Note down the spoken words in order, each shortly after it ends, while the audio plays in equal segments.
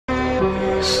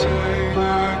say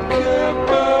that get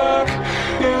back,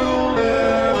 you'll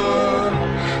never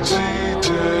see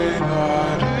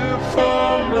daylight if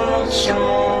I'm not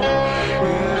strong.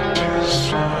 It is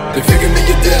fine. They figure me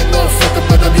a dead motherfucker,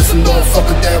 but I'm just a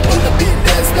motherfucker that wanna be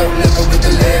next. No living with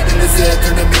the lead in his head,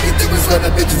 turning me into his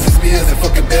other bitches. It's me as a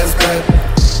fucking best friend.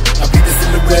 I'll be the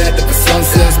silhouette of a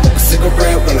sunset, smoke a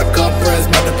cigarette while I compress.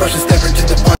 My depression staring to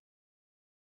the point.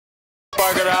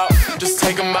 Spark it out, just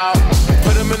take them out.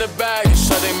 Put them in the bag and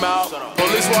shut them out.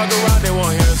 Police walk around, they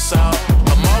won't hear a sound.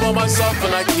 I'm all by myself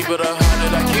and I keep it 100.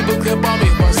 I keep a clip on me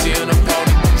if I see an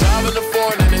opponent. Driving the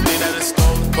foreign, anything that is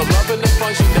stolen. Pull up in the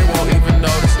function, they won't even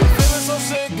notice. Been feeling so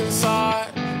sick inside,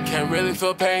 can't really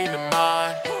feel pain in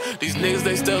mine. These niggas,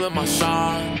 they stealing my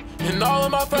shine. And all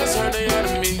of my friends turn their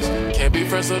enemies. Can't be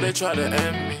friends, so they try to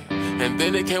end me. And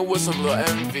then they came with some little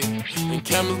envy. And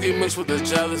cameras get mixed with the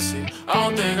jealousy. I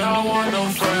don't think I want no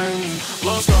friends.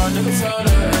 Low star, nigga, tell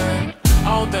the end.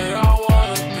 I don't think I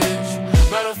want a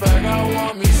bitch. Matter of fact, I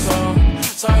want me some.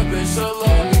 Type bitch to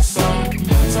love me some.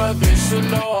 Type bitch to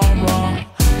know I'm wrong,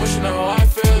 but you know I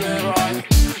feel it right.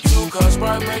 2 cups,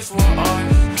 bright makes 1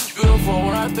 ice. Beautiful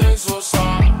when I think so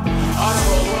soft. I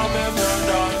swear when I'm in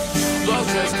paradise. Blood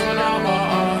drips coming out my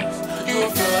eyes. You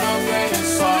can feel the pain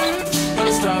inside. And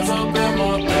the stars up in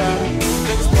my bed.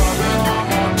 Niggas popping on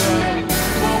my bed.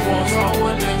 Won't want talk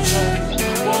when they change.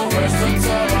 Won't rest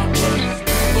until I'm blessed.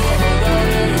 Put that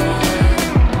in your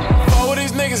hand. Fuck what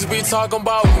these niggas be talking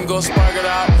about, we can go spark it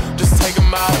out. Just take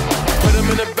them out. Put them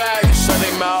in the bag and shut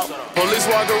them out. Police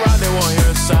walk around, they won't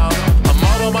hear a sound. I'm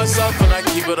all on myself and I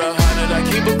keep it 100. I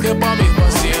keep a clip on me if I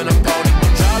see an opponent.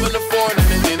 Driving the foreign,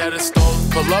 anything that is stolen.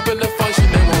 Pull up in the function,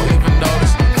 they won't even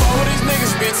notice. Fuck what these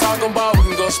niggas be talking about, we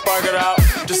can go spark it out.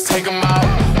 Just take them out.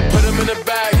 Put them in the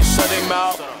bag and shut them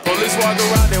out. Police walk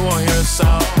around, they won't hear a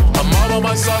sound. I'm all on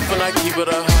myself and I keep it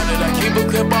 100. I keep a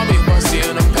clip on me if I see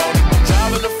an opponent.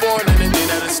 Driving the foreign, anything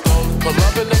that is stolen. Pull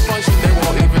up in the function, they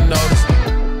won't even notice.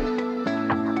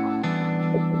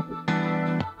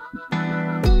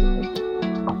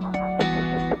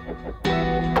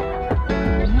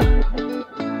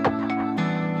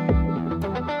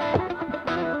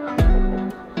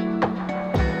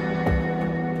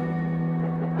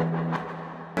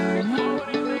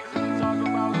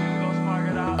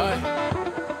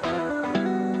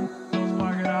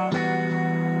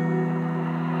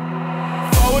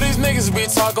 Niggas be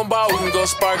talking about, we can go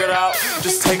spark it out.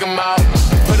 Just take them out.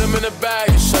 Put them in the bag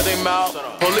and shut them out.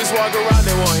 Police walk around,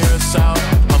 they won't hear a sound.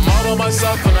 I'm all on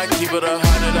myself and I keep it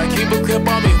 100. I keep a clip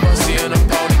on me.